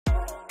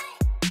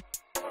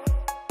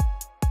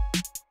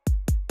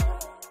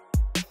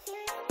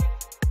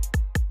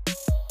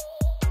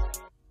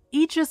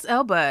Idris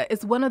Elba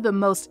is one of the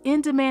most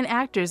in-demand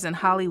actors in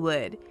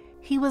Hollywood.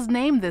 He was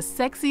named the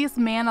sexiest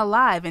man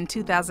alive in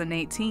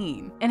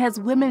 2018 and has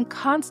women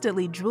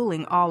constantly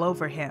drooling all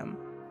over him.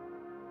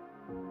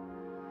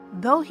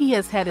 Though he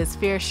has had his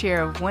fair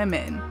share of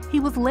women,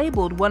 he was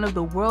labeled one of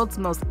the world's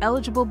most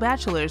eligible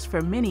bachelors for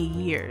many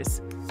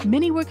years.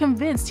 Many were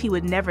convinced he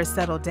would never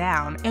settle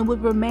down and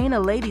would remain a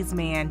ladies'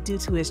 man due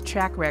to his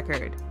track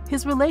record.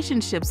 His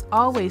relationships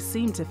always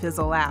seemed to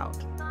fizzle out.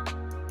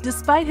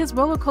 Despite his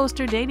roller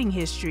coaster dating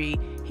history,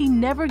 he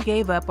never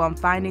gave up on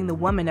finding the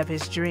woman of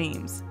his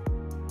dreams.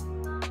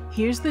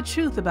 Here's the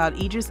truth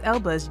about Idris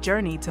Elba's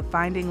journey to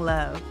finding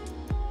love.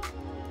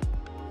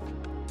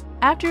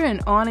 After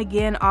an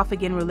on-again,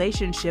 off-again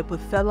relationship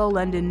with fellow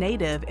London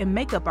native and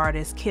makeup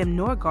artist Kim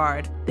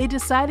Norgard, they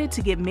decided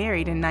to get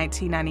married in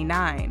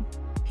 1999.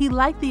 He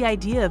liked the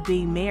idea of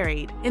being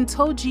married and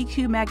told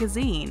GQ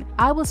magazine,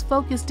 "I was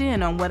focused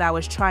in on what I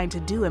was trying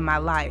to do in my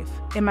life,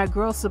 and my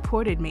girl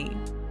supported me."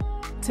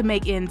 To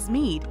make ends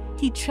meet,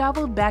 he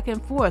traveled back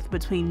and forth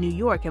between New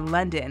York and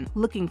London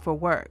looking for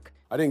work.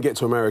 I didn't get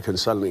to America and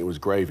suddenly it was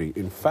gravy.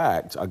 In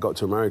fact, I got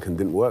to America and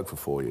didn't work for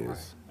 4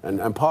 years.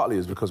 And partly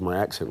it's because my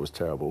accent was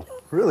terrible.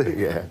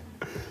 Really? Yeah.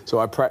 So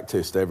I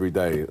practiced every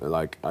day.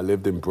 Like, I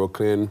lived in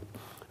Brooklyn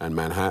and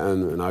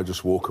Manhattan, and I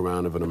just walk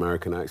around with an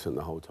American accent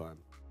the whole time.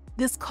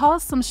 This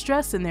caused some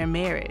stress in their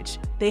marriage.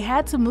 They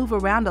had to move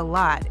around a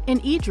lot,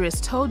 and Idris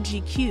told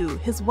GQ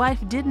his wife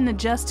didn't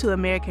adjust to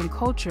American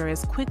culture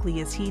as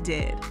quickly as he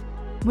did.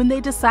 When they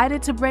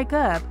decided to break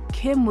up,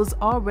 Kim was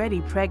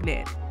already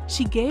pregnant.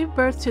 She gave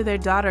birth to their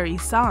daughter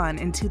Isan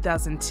in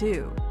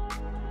 2002.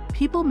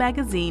 People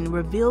magazine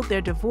revealed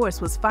their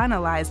divorce was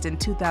finalized in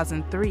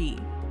 2003.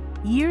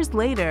 Years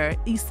later,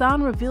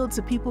 Isan revealed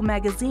to People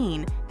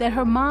magazine that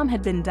her mom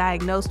had been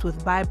diagnosed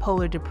with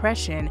bipolar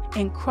depression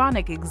and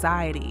chronic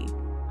anxiety.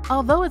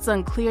 Although it's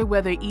unclear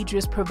whether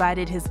Idris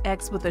provided his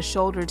ex with a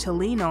shoulder to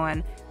lean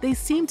on, they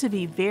seem to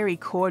be very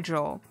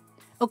cordial.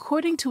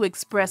 According to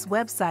Express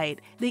website,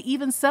 they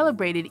even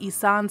celebrated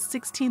Isan's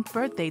 16th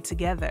birthday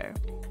together.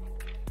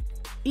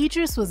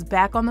 Idris was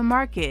back on the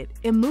market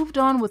and moved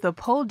on with a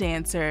pole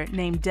dancer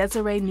named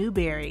Desiree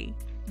Newberry.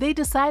 They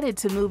decided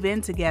to move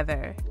in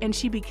together, and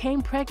she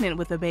became pregnant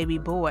with a baby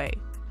boy.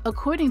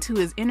 According to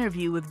his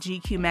interview with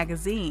GQ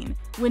magazine,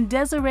 when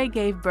Desiree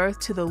gave birth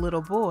to the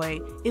little boy,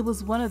 it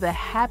was one of the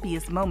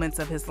happiest moments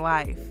of his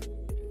life.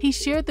 He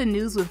shared the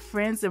news with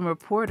friends and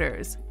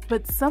reporters,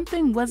 but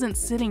something wasn't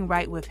sitting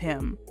right with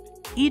him.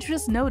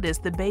 Idris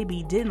noticed the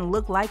baby didn't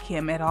look like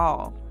him at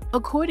all.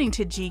 According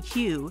to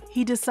GQ,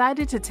 he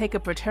decided to take a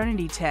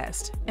paternity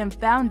test and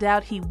found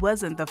out he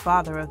wasn't the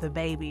father of the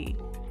baby.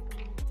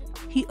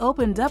 He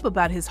opened up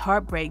about his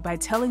heartbreak by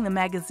telling the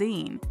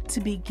magazine, "To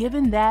be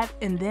given that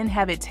and then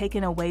have it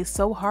taken away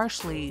so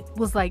harshly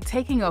was like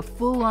taking a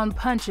full-on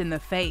punch in the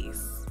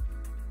face."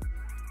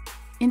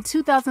 In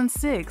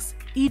 2006,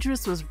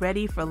 Idris was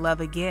ready for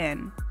love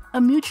again. A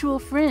mutual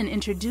friend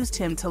introduced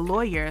him to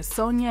lawyer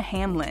Sonia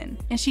Hamlin,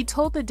 and she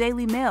told the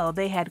Daily Mail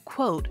they had,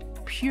 quote,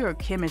 "pure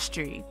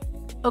chemistry."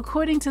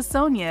 According to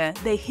Sonia,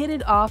 they hit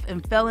it off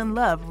and fell in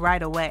love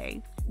right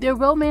away. Their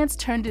romance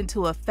turned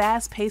into a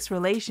fast-paced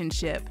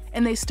relationship,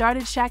 and they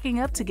started shacking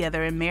up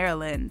together in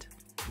Maryland.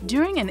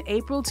 During an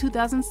April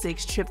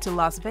 2006 trip to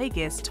Las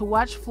Vegas to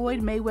watch Floyd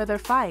Mayweather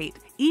fight,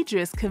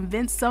 Idris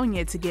convinced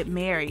Sonia to get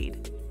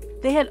married.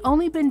 They had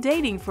only been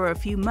dating for a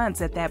few months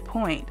at that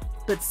point,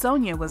 but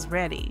Sonia was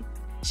ready.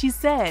 She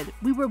said,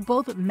 "We were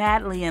both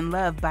madly in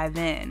love by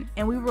then,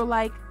 and we were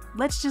like,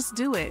 let's just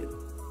do it."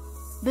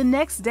 The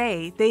next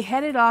day, they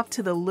headed off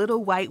to the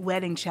Little White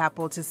Wedding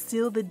Chapel to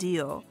seal the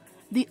deal.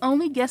 The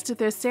only guest at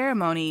their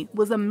ceremony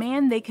was a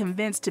man they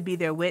convinced to be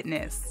their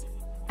witness.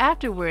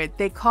 Afterward,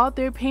 they called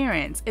their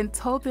parents and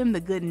told them the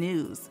good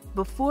news,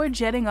 before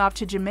jetting off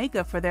to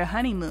Jamaica for their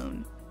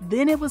honeymoon.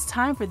 Then it was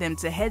time for them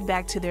to head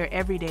back to their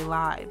everyday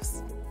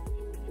lives.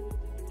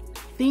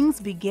 Things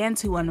began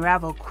to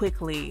unravel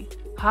quickly.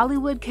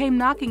 Hollywood came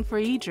knocking for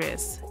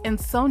Idris, and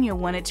Sonia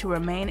wanted to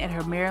remain at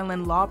her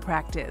Maryland law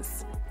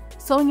practice.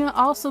 Sonia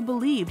also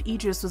believed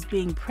Idris was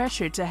being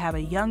pressured to have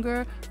a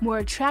younger, more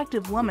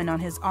attractive woman on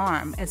his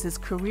arm as his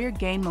career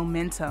gained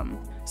momentum.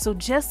 So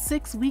just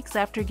 6 weeks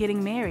after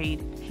getting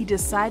married, he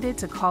decided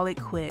to call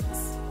it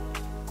quits.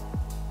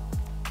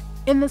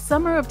 In the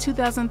summer of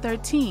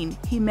 2013,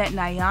 he met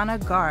Nyana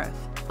Garth.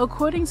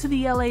 According to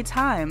the LA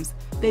Times,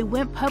 they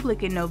went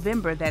public in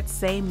November that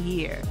same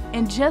year,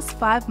 and just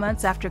 5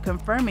 months after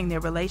confirming their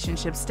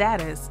relationship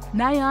status,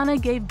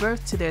 Nyana gave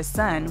birth to their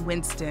son,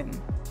 Winston.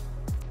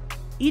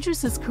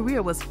 Idris's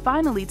career was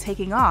finally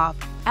taking off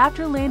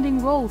after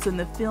landing roles in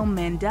the film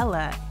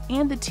Mandela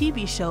and the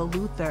TV show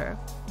Luther,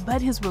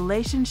 but his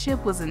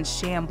relationship was in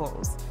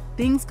shambles.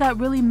 Things got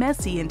really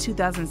messy in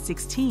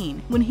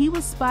 2016 when he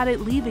was spotted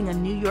leaving a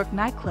New York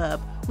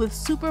nightclub with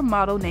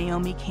supermodel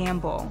Naomi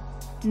Campbell.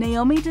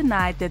 Naomi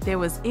denied that there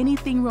was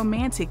anything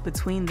romantic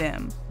between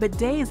them, but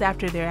days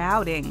after their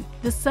outing,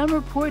 The Sun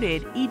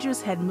reported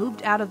Idris had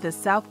moved out of the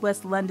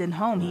southwest London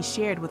home he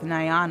shared with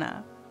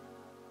Nyana.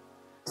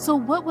 So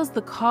what was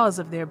the cause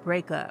of their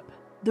breakup?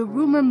 The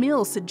rumor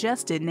mill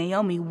suggested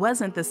Naomi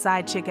wasn't the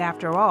side chick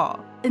after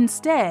all.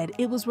 Instead,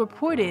 it was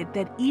reported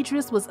that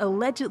Idris was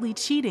allegedly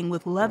cheating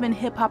with Love and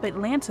Hip Hop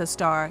Atlanta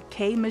star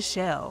K.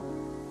 Michelle.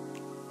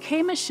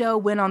 K.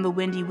 Michelle went on The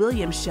Wendy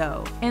Williams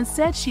Show and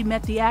said she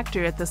met the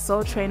actor at the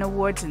Soul Train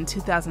Awards in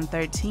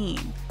 2013.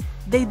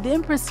 They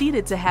then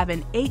proceeded to have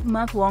an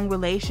 8-month-long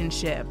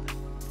relationship.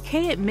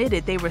 Kay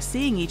admitted they were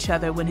seeing each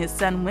other when his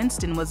son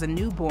Winston was a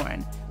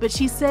newborn, but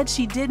she said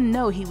she didn't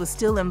know he was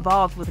still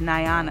involved with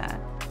Nyana.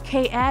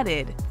 Kay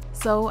added,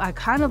 "So I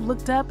kind of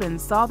looked up and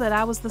saw that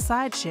I was the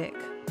side chick."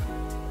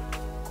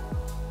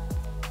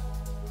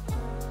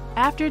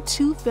 After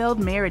 2 failed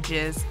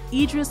marriages,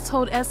 Idris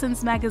told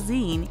Essence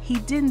magazine he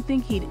didn't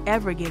think he'd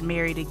ever get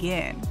married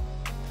again.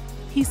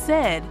 He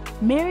said,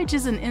 "Marriage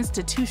is an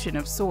institution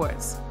of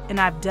sorts, and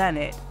I've done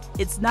it.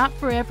 It's not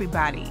for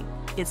everybody.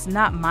 It's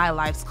not my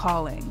life's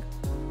calling."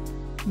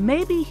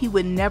 Maybe he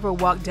would never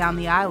walk down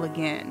the aisle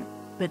again,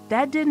 but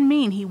that didn't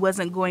mean he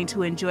wasn't going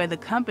to enjoy the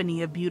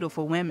company of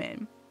beautiful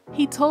women.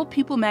 He told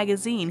People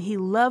magazine he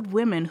loved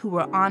women who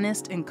were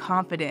honest and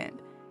confident,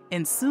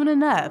 and soon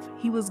enough,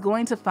 he was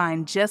going to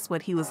find just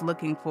what he was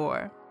looking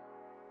for.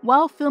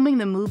 While filming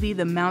the movie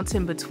The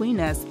Mountain Between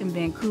Us in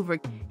Vancouver,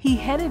 he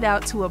headed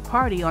out to a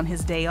party on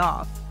his day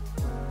off.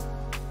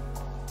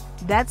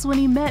 That's when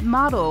he met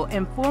model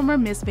and former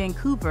Miss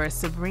Vancouver,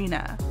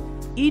 Sabrina.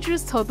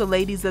 Idris told the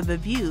ladies of The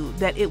View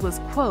that it was,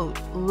 quote,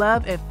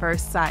 love at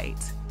first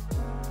sight.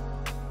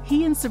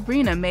 He and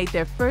Sabrina made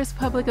their first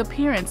public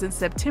appearance in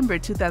September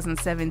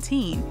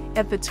 2017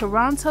 at the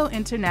Toronto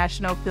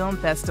International Film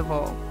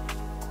Festival.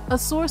 A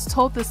source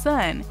told The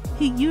Sun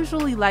he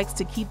usually likes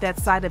to keep that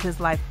side of his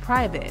life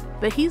private,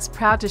 but he's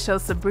proud to show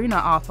Sabrina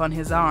off on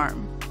his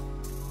arm.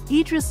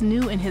 Idris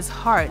knew in his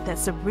heart that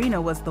Sabrina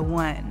was the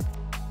one.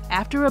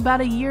 After about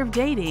a year of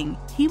dating,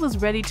 he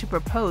was ready to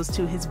propose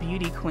to his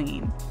beauty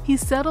queen. He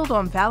settled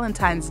on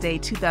Valentine's Day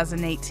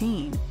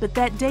 2018, but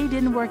that day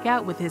didn't work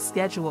out with his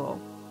schedule.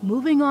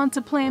 Moving on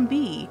to Plan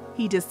B,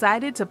 he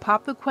decided to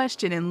pop the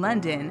question in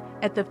London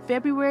at the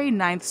February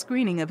 9th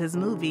screening of his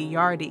movie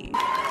Yardie.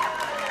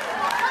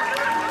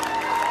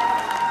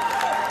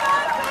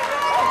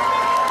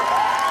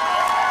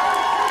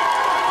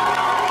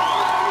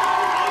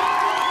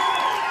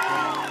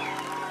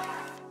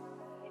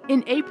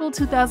 In April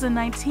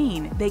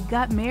 2019, they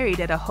got married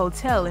at a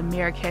hotel in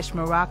Marrakesh,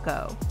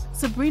 Morocco.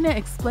 Sabrina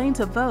explained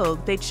to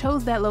Vogue they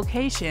chose that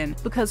location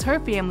because her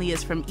family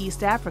is from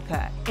East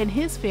Africa and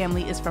his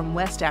family is from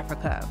West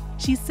Africa.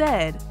 She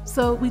said,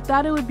 "So we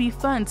thought it would be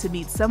fun to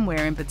meet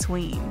somewhere in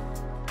between."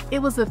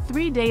 It was a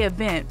 3-day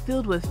event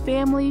filled with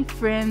family,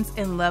 friends,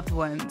 and loved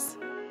ones.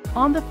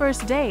 On the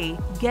first day,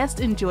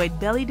 guests enjoyed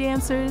belly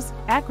dancers,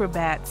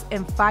 acrobats,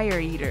 and fire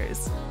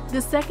eaters.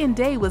 The second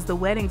day was the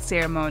wedding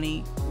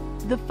ceremony.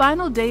 The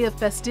final day of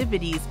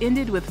festivities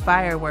ended with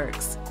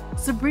fireworks.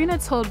 Sabrina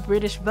told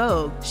British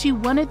Vogue she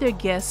wanted their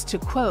guests to,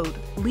 quote,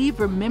 leave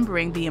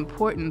remembering the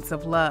importance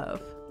of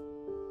love.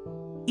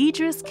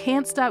 Idris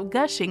can't stop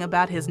gushing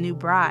about his new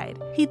bride.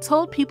 He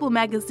told People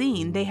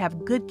magazine they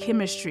have good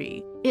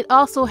chemistry. It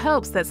also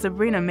helps that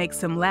Sabrina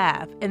makes him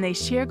laugh and they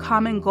share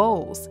common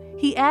goals.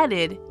 He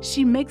added,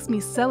 "She makes me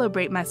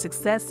celebrate my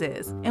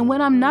successes, and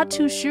when I'm not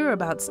too sure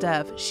about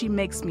stuff, she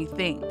makes me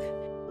think."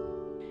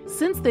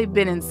 Since they've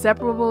been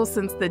inseparable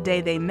since the day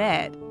they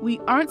met,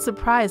 we aren't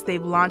surprised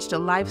they've launched a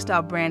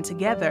lifestyle brand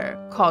together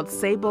called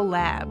Sable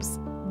Labs.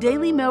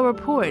 Daily Mail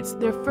reports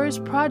their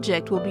first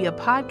project will be a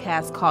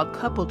podcast called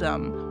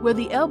Coupledom, where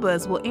the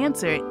Elbas will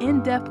answer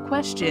in-depth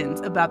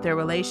questions about their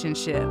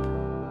relationship.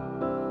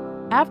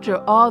 After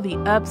all the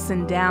ups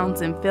and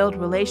downs and failed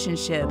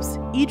relationships,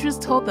 Idris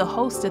told the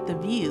host at The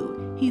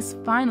View he's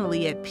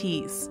finally at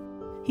peace.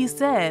 He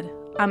said,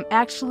 "I'm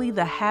actually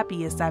the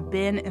happiest I've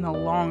been in a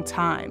long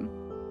time."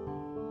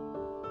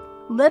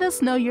 Let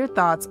us know your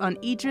thoughts on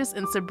Idris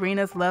and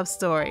Sabrina's love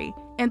story,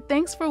 and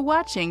thanks for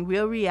watching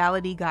Real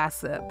Reality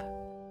Gossip.